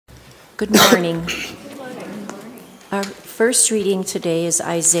Good morning. Our first reading today is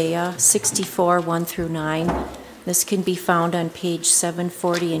Isaiah 64, 1 through 9. This can be found on page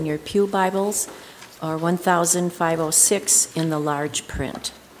 740 in your pew Bibles or 1506 in the large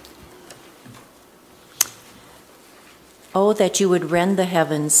print. Oh, that you would rend the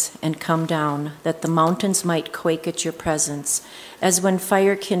heavens and come down, that the mountains might quake at your presence, as when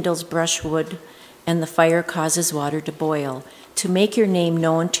fire kindles brushwood and the fire causes water to boil, to make your name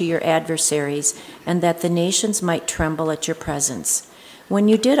known to your adversaries, and that the nations might tremble at your presence. When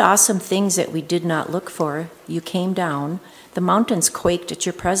you did awesome things that we did not look for, you came down, the mountains quaked at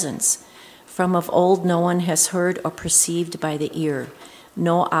your presence. From of old no one has heard or perceived by the ear.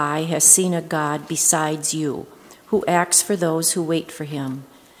 No eye has seen a God besides you, who acts for those who wait for him.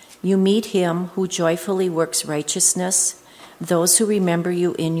 You meet him who joyfully works righteousness, those who remember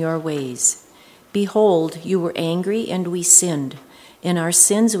you in your ways. Behold, you were angry and we sinned. In our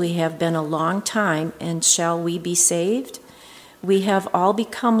sins we have been a long time, and shall we be saved? We have all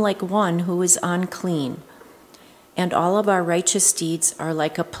become like one who is unclean, and all of our righteous deeds are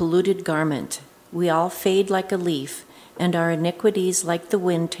like a polluted garment. We all fade like a leaf, and our iniquities like the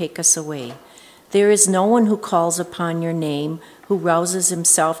wind take us away. There is no one who calls upon your name, who rouses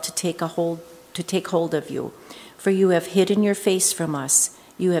himself to take hold of you. For you have hidden your face from us.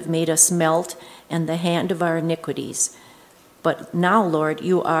 You have made us melt in the hand of our iniquities. But now, Lord,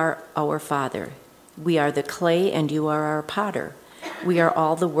 you are our Father. We are the clay, and you are our potter. We are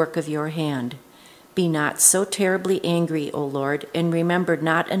all the work of your hand. Be not so terribly angry, O Lord, and remember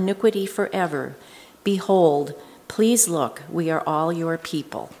not iniquity forever. Behold, please look, we are all your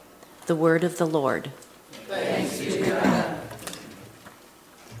people. The word of the Lord. Thanks be to God.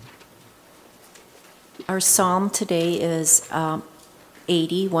 Our psalm today is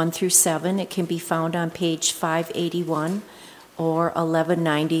 80, 1 through 7. It can be found on page 581 or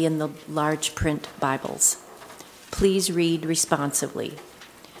 1190 in the large print Bibles. Please read responsively.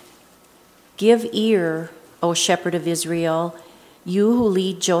 Give ear, O shepherd of Israel, you who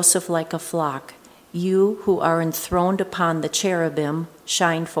lead Joseph like a flock. You who are enthroned upon the cherubim,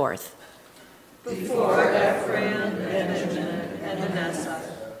 shine forth. Before Ephraim, Benjamin, and Manasseh,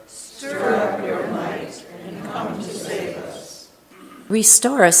 stir up your might and come to save us.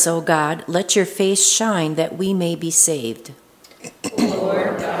 Restore us, O God, let your face shine that we may be saved. O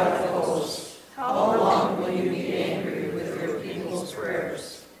Lord God of hosts, how long will you be angry with your people's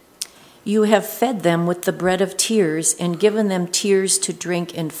prayers? You have fed them with the bread of tears and given them tears to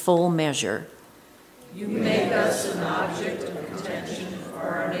drink in full measure. You make us an object of contention for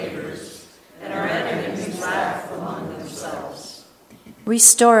our neighbors, and our enemies laugh among themselves.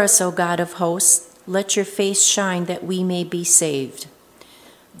 Restore us, O God of hosts, let your face shine that we may be saved.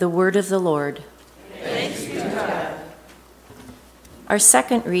 The word of the Lord. Thanks be to God. Our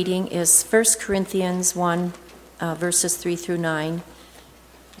second reading is 1 Corinthians 1, verses 3 through 9. You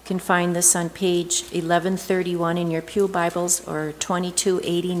can find this on page 1131 in your pew Bibles or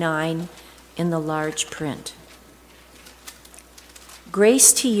 2289 in the large print.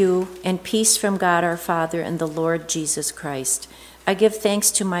 Grace to you and peace from God our Father and the Lord Jesus Christ. I give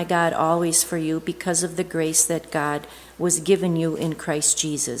thanks to my God always for you because of the grace that God was given you in Christ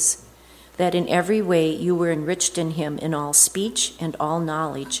Jesus, that in every way you were enriched in him in all speech and all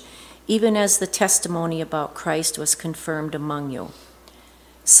knowledge, even as the testimony about Christ was confirmed among you,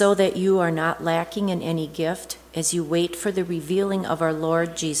 so that you are not lacking in any gift as you wait for the revealing of our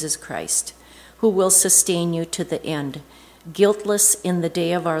Lord Jesus Christ, who will sustain you to the end, guiltless in the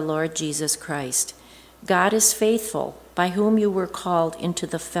day of our Lord Jesus Christ. God is faithful, by whom you were called into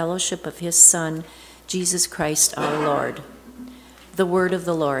the fellowship of his Son, Jesus Christ our Lord. The word of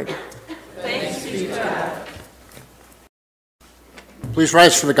the Lord. Thanks be to God. Please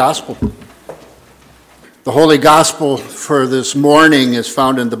rise for the gospel. The Holy Gospel for this morning is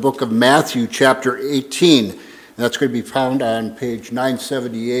found in the book of Matthew, chapter 18. And that's going to be found on page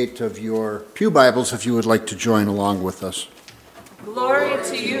 978 of your pew Bibles if you would like to join along with us. Glory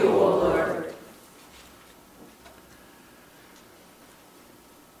to you, O Lord.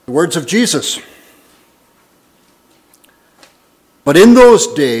 The words of Jesus. But in those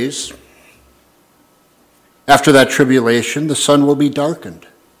days, after that tribulation, the sun will be darkened,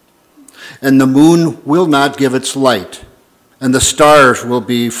 and the moon will not give its light, and the stars will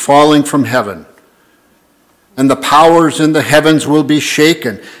be falling from heaven, and the powers in the heavens will be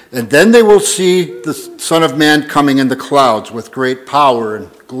shaken. And then they will see the Son of Man coming in the clouds with great power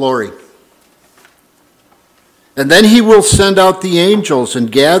and glory. And then he will send out the angels and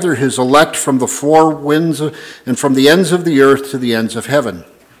gather his elect from the four winds and from the ends of the earth to the ends of heaven.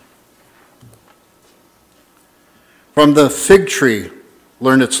 From the fig tree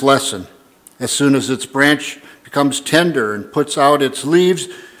learn its lesson. As soon as its branch becomes tender and puts out its leaves,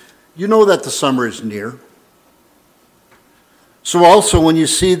 you know that the summer is near. So also when you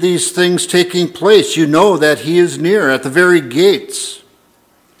see these things taking place, you know that he is near, at the very gates.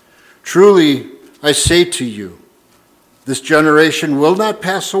 Truly, I say to you, this generation will not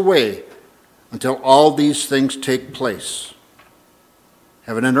pass away until all these things take place.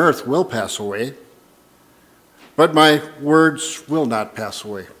 Heaven and earth will pass away, but my words will not pass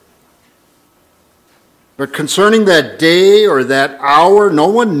away. But concerning that day or that hour, no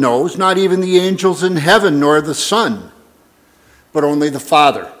one knows, not even the angels in heaven nor the Son, but only the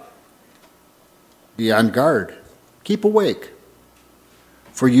Father. Be on guard. Keep awake.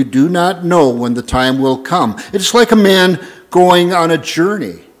 For you do not know when the time will come. It is like a man going on a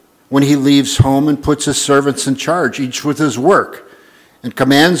journey when he leaves home and puts his servants in charge, each with his work, and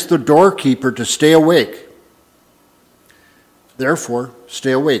commands the doorkeeper to stay awake. Therefore,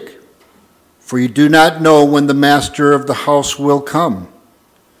 stay awake, for you do not know when the master of the house will come,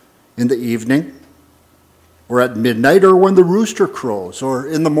 in the evening, or at midnight, or when the rooster crows, or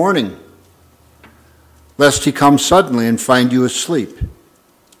in the morning, lest he come suddenly and find you asleep.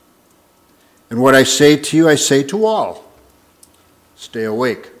 And what I say to you, I say to all, stay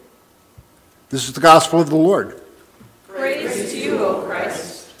awake. This is the gospel of the Lord. Praise to you, O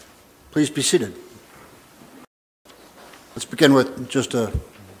Christ. Please be seated. Let's begin with just a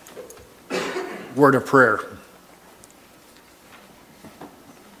word of prayer.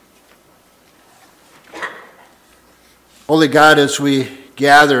 Holy God, as we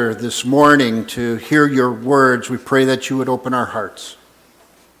gather this morning to hear your words, we pray that you would open our hearts.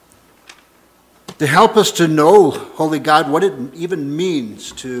 To help us to know, Holy God, what it even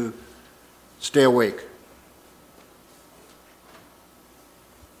means to stay awake.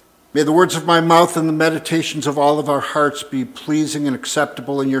 May the words of my mouth and the meditations of all of our hearts be pleasing and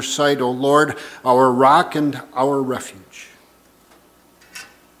acceptable in your sight, O Lord, our rock and our refuge.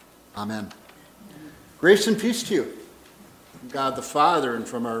 Amen. Grace and peace to you from God the Father and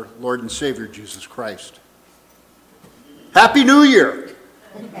from our Lord and Savior, Jesus Christ. Happy New Year!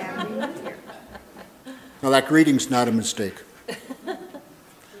 Happy New Year. Now that greeting's not a mistake.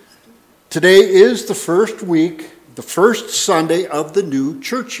 Today is the first week, the first Sunday of the new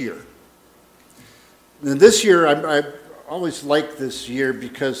church year. And this year, I always like this year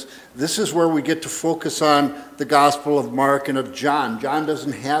because this is where we get to focus on the Gospel of Mark and of John. John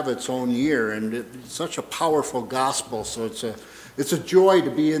doesn't have its own year, and it's such a powerful gospel, so it's a joy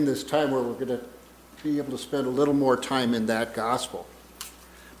to be in this time where we're going to be able to spend a little more time in that gospel.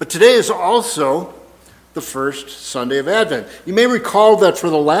 But today is also the first Sunday of Advent. You may recall that for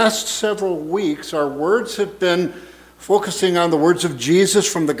the last several weeks, our words have been focusing on the words of Jesus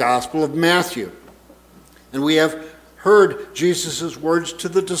from the Gospel of Matthew. And we have heard Jesus' words to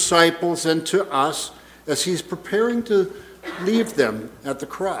the disciples and to us as he's preparing to leave them at the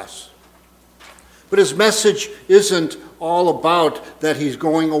cross. But his message isn't all about that he's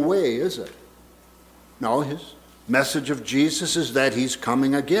going away, is it? No, his message of Jesus is that he's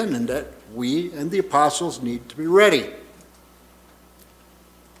coming again and that we and the apostles need to be ready.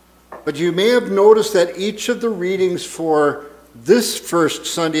 But you may have noticed that each of the readings for this first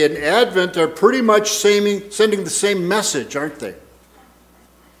Sunday in Advent are pretty much sending the same message, aren't they?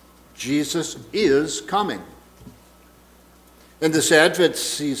 Jesus is coming. In this Advent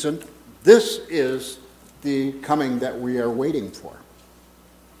season, this is the coming that we are waiting for.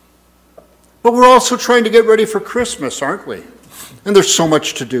 But we're also trying to get ready for Christmas, aren't we? And there's so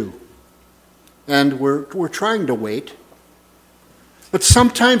much to do. And we're trying to wait. But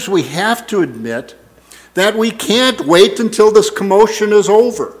sometimes we have to admit that we can't wait until this commotion is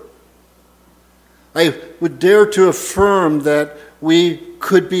over. I would dare to affirm that we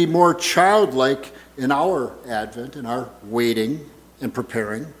could be more childlike in our Advent, in our waiting and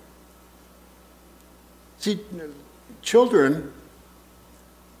preparing. See, children,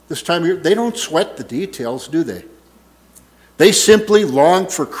 this time of year, they don't sweat the details, do they? They simply long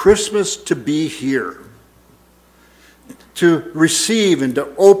for Christmas to be here, to receive and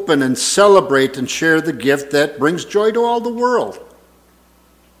to open and celebrate and share the gift that brings joy to all the world.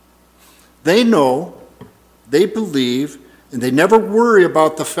 They know, they believe, and they never worry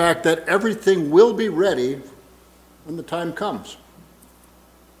about the fact that everything will be ready when the time comes.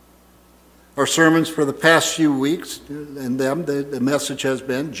 Our sermons for the past few weeks, and the message has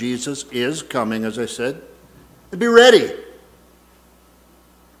been, Jesus is coming, as I said, and be ready.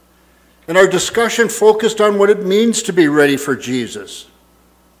 And our discussion focused on what it means to be ready for Jesus.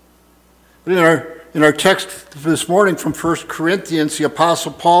 But in our text this morning from 1 Corinthians, the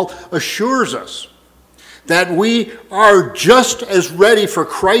Apostle Paul assures us that we are just as ready for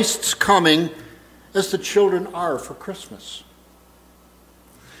Christ's coming as the children are for Christmas.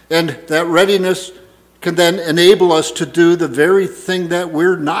 And that readiness can then enable us to do the very thing that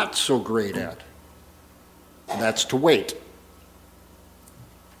we're not so great at. And that's to wait.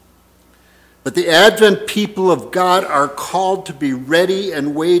 But the Advent people of God are called to be ready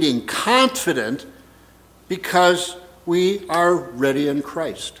and waiting, confident, because we are ready in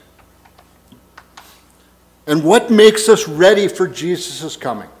Christ. And what makes us ready for Jesus'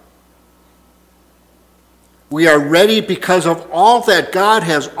 coming? We are ready because of all that God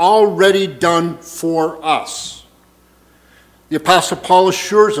has already done for us. The Apostle Paul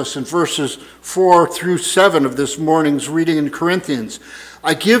assures us in verses 4 through 7 of this morning's reading in Corinthians,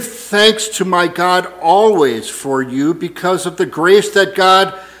 I give thanks to my God always for you because of the grace of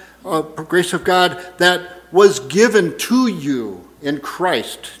God that was given to you in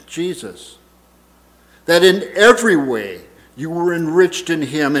Christ Jesus. That in every way you were enriched in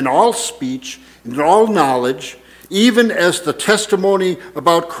him in all speech, in all knowledge, even as the testimony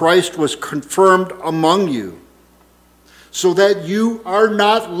about Christ was confirmed among you, so that you are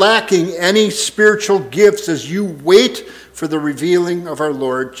not lacking any spiritual gifts as you wait for the revealing of our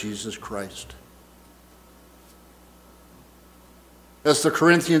Lord Jesus Christ. As the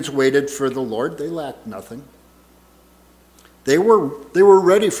Corinthians waited for the Lord, they lacked nothing. They were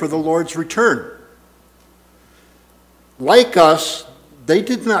ready for the Lord's return. Like us, they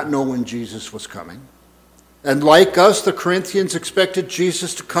did not know when Jesus was coming. And like us, the Corinthians expected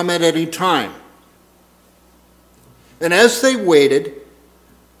Jesus to come at any time. And as they waited,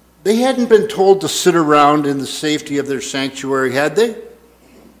 they hadn't been told to sit around in the safety of their sanctuary, had they?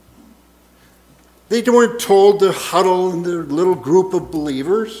 They weren't told to huddle in their little group of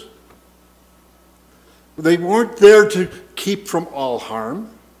believers. They weren't there to keep from all harm.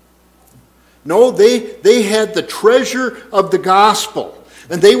 No, they had the treasure of the gospel,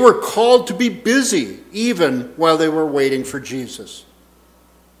 and they were called to be busy even while they were waiting for Jesus.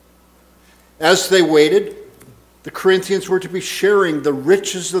 As they waited, the Corinthians were to be sharing the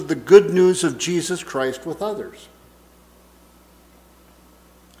riches of the good news of Jesus Christ with others.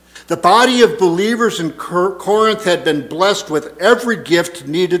 The body of believers in Corinth had been blessed with every gift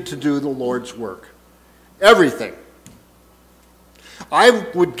needed to do the Lord's work. Everything. I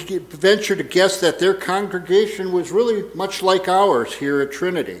would venture to guess that their congregation was really much like ours here at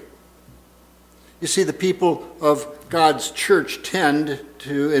Trinity. You see, the people of God's church tend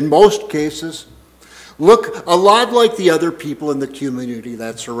to, in most cases, look a lot like the other people in the community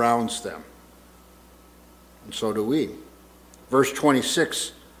that surrounds them. And so do we. Verse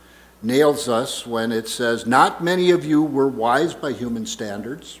 26 nails us when it says, not many of you were wise by human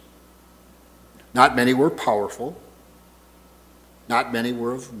standards. Not many were powerful. Not many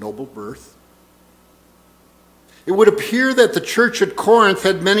were of noble birth. It would appear that the church at Corinth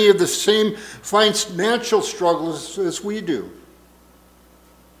had many of the same financial struggles as we do.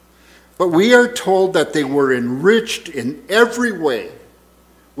 But we are told that they were enriched in every way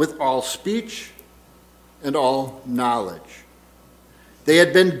with all speech and all knowledge. They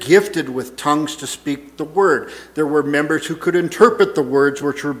had been gifted with tongues to speak the word. There were members who could interpret the words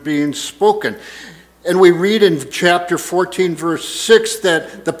which were being spoken. And we read in chapter 14, verse 6,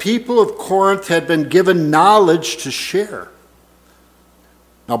 that the people of Corinth had been given knowledge to share.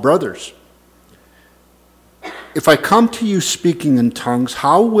 Now, brothers, if I come to you speaking in tongues,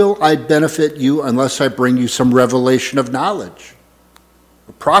 how will I benefit you unless I bring you some revelation of knowledge,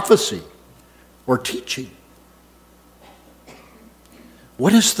 or prophecy, or teaching?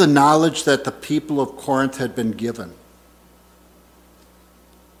 What is the knowledge that the people of Corinth had been given?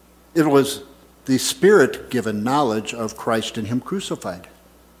 It was the Spirit-given knowledge of Christ and him crucified.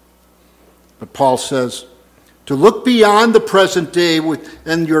 But Paul says, to look beyond the present day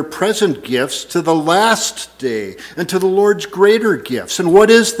and your present gifts to the last day and to the Lord's greater gifts. And what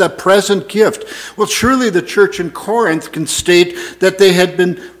is the present gift? Well, surely the church in Corinth can state that they had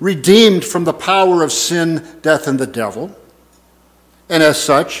been redeemed from the power of sin, death, and the devil. And as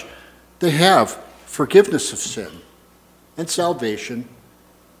such, they have forgiveness of sin and salvation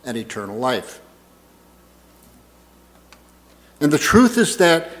and eternal life. And the truth is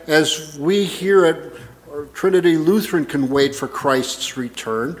that as we here at Trinity Lutheran can wait for Christ's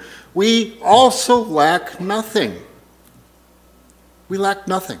return, we also lack nothing. We lack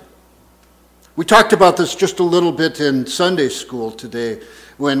nothing. We talked about this just a little bit in Sunday school today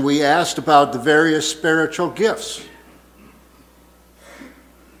when we asked about the various spiritual gifts.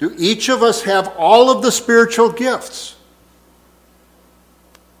 Do each of us have all of the spiritual gifts?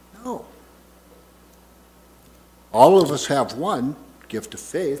 No. All of us have one, gift of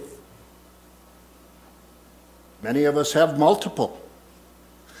faith. Many of us have multiple.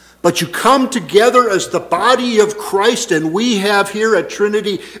 But you come together as the body of Christ, and we have here at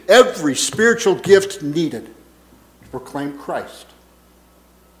Trinity every spiritual gift needed to proclaim Christ.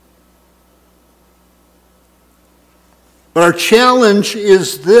 But our challenge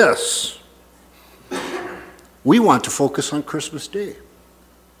is this. We want to focus on Christmas Day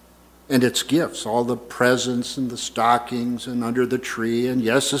and its gifts, all the presents and the stockings and under the tree, and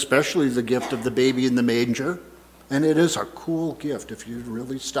yes, especially the gift of the baby in the manger. And it is a cool gift if you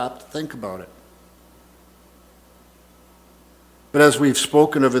really stop to think about it. But as we've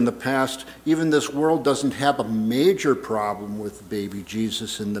spoken of in the past, even this world doesn't have a major problem with baby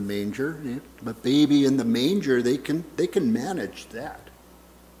Jesus in the manger. But baby in the manger, they can manage that.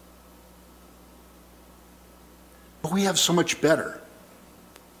 But we have so much better.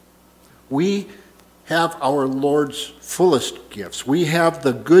 We have our Lord's fullest gifts. We have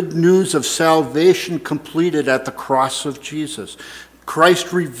the good news of salvation completed at the cross of Jesus.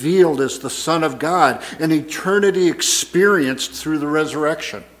 Christ revealed as the Son of God, and eternity experienced through the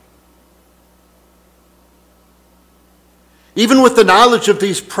resurrection. Even with the knowledge of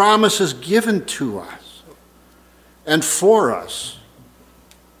these promises given to us and for us,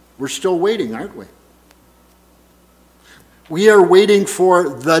 we're still waiting, aren't we? We are waiting for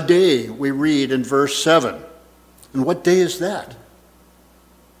the day, we read in verse 7. And what day is that?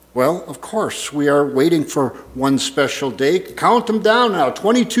 Well, of course, we are waiting for one special day. Count them down now,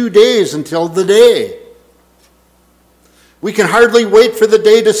 22 days until the day. We can hardly wait for the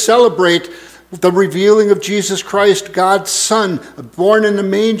day to celebrate the revealing of Jesus Christ, God's Son, born in the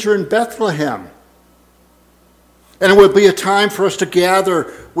manger in Bethlehem. And it will be a time for us to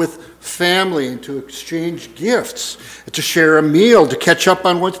gather with family and to exchange gifts, to share a meal, to catch up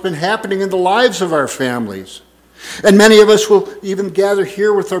on what's been happening in the lives of our families. And many of us will even gather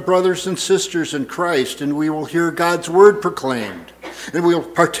here with our brothers and sisters in Christ, and we will hear God's word proclaimed. And we will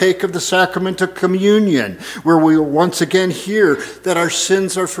partake of the sacrament of communion, where we will once again hear that our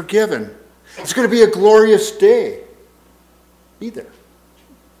sins are forgiven. It's going to be a glorious day. Be there.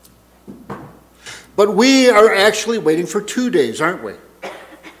 But we are actually waiting for 2 days, aren't we?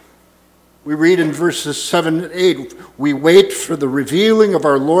 We read in verses 7 and 8, we wait for the revealing of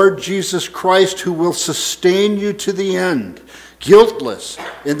our Lord Jesus Christ, who will sustain you to the end, guiltless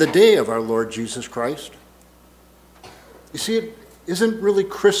in the day of our Lord Jesus Christ. You see, it isn't really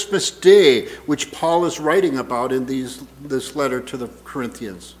Christmas Day, which Paul is writing about in this letter to the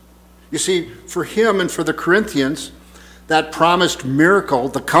Corinthians. You see, for him and for the Corinthians, that promised miracle,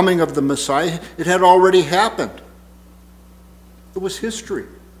 the coming of the Messiah, it had already happened. It was history.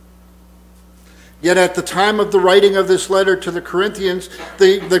 Yet at the time of the writing of this letter to the Corinthians,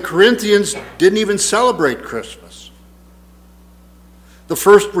 the Corinthians didn't even celebrate Christmas. The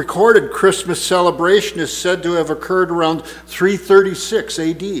first recorded Christmas celebration is said to have occurred around 336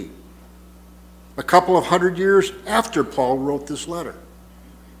 AD, a couple of hundred years after Paul wrote this letter.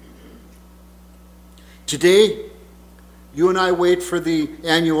 Today, you and I wait for the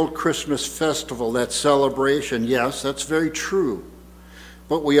annual Christmas festival, that celebration. Yes, that's very true.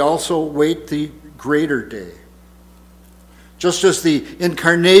 But we also wait the greater day. Just as the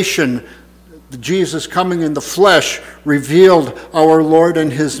incarnation, Jesus coming in the flesh, revealed our Lord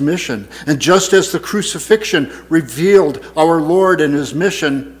and his mission, and just as the crucifixion revealed our Lord and his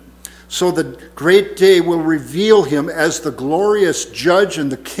mission, so the great day will reveal him as the glorious judge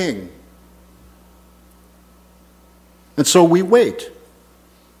and the king. And so we wait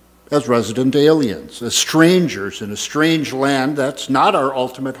as resident aliens, as strangers in a strange land that's not our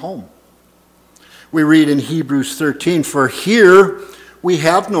ultimate home. We read in Hebrews 13, for here we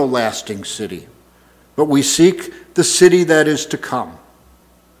have no lasting city, but we seek the city that is to come.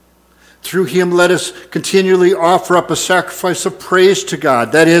 Through him let us continually offer up a sacrifice of praise to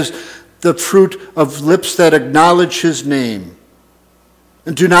God, that is, the fruit of lips that acknowledge his name.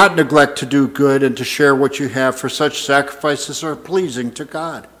 And do not neglect to do good and to share what you have, for such sacrifices are pleasing to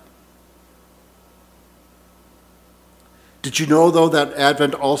God. Did you know, though, that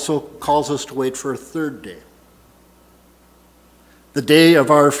Advent also calls us to wait for a third day? The day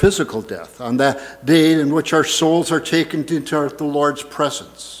of our physical death, on that day in which our souls are taken into the Lord's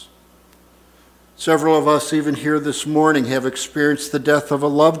presence. Several of us, even here this morning, have experienced the death of a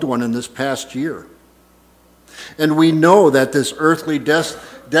loved one in this past year. And we know that this earthly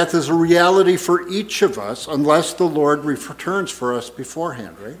death is a reality for each of us unless the Lord returns for us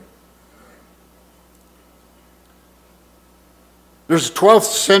beforehand, right? There's a 12th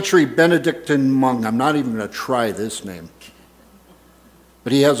century Benedictine monk. I'm not even going to try this name.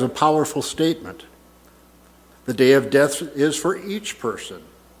 But he has a powerful statement. The day of death is for each person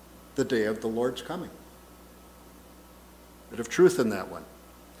the day of the Lord's coming. Bit of truth in that one.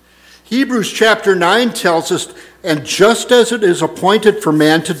 Hebrews chapter 9 tells us, and just as it is appointed for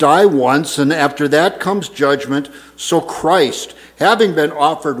man to die once, and after that comes judgment, so Christ, having been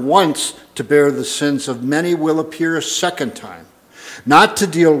offered once to bear the sins of many, will appear a second time, not to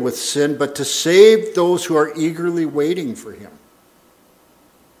deal with sin, but to save those who are eagerly waiting for him.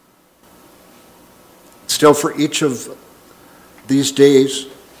 Still, for each of these days,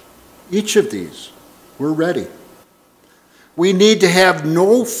 each of these, we're ready. We need to have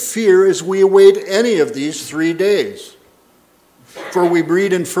no fear as we await any of these 3 days. For we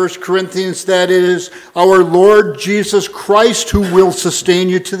read in 1 Corinthians that it is our Lord Jesus Christ who will sustain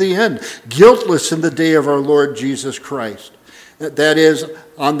you to the end, guiltless in the day of our Lord Jesus Christ. That is,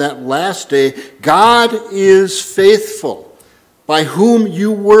 on that last day, God is faithful, by whom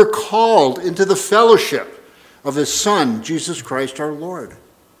you were called into the fellowship of his Son, Jesus Christ our Lord.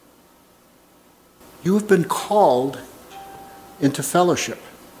 You have been called into fellowship.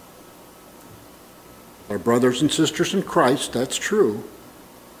 Our brothers and sisters in Christ, that's true,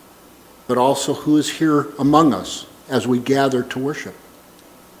 but also who is here among us as we gather to worship.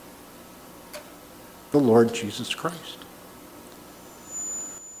 The Lord Jesus Christ.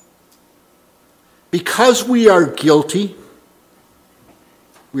 Because we are guilty,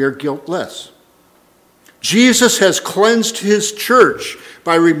 we are guiltless. Jesus has cleansed his church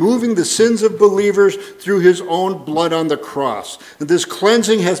by removing the sins of believers through his own blood on the cross. And this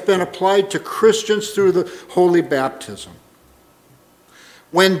cleansing has been applied to Christians through the holy baptism.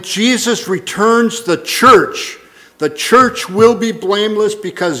 When Jesus returns the church will be blameless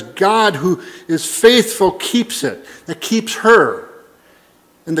because God, who is faithful, keeps it. That keeps her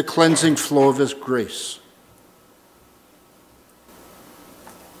in the cleansing flow of his grace.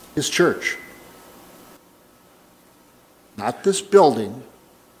 His church. Not this building,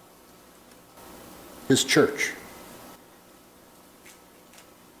 his church.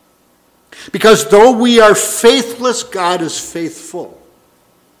 Because though we are faithless, God is faithful.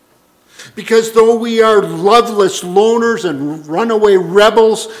 Because though we are loveless loners and runaway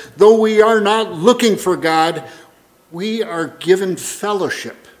rebels, though we are not looking for God, we are given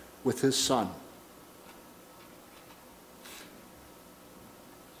fellowship with his Son.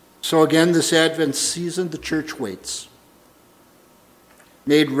 So again, this Advent season, the church waits,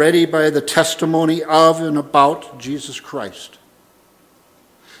 made ready by the testimony of and about Jesus Christ.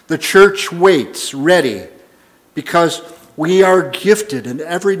 The church waits, ready, because we are gifted in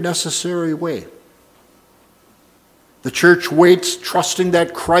every necessary way. The church waits, trusting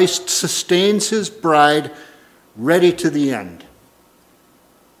that Christ sustains his bride, ready to the end.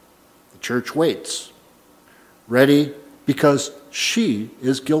 The church waits, ready because she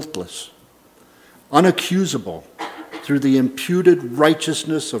is guiltless, unaccusable, through the imputed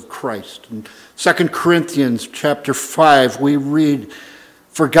righteousness of Christ. In 2 Corinthians chapter 5, we read,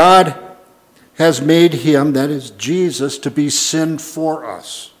 "For God has made him," that is Jesus, "to be sin for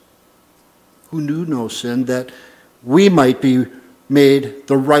us, who knew no sin, that we might be made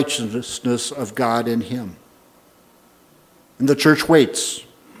the righteousness of God in him." And the church waits,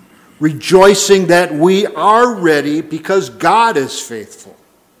 rejoicing that we are ready because God is faithful.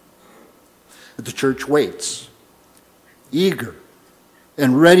 And the church waits, eager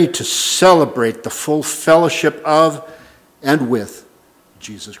and ready to celebrate the full fellowship of and with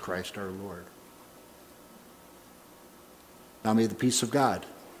Jesus Christ our Lord. Now may the peace of God,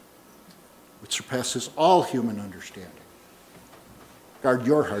 which surpasses all human understanding, guard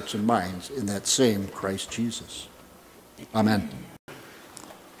your hearts and minds in that same Christ Jesus. Amen.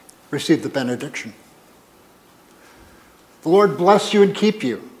 Receive the benediction. The Lord bless you and keep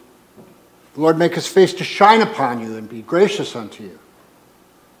you. The Lord make his face to shine upon you and be gracious unto you.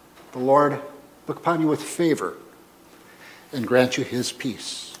 The Lord look upon you with favor and grant you his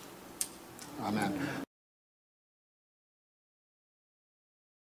peace. Amen.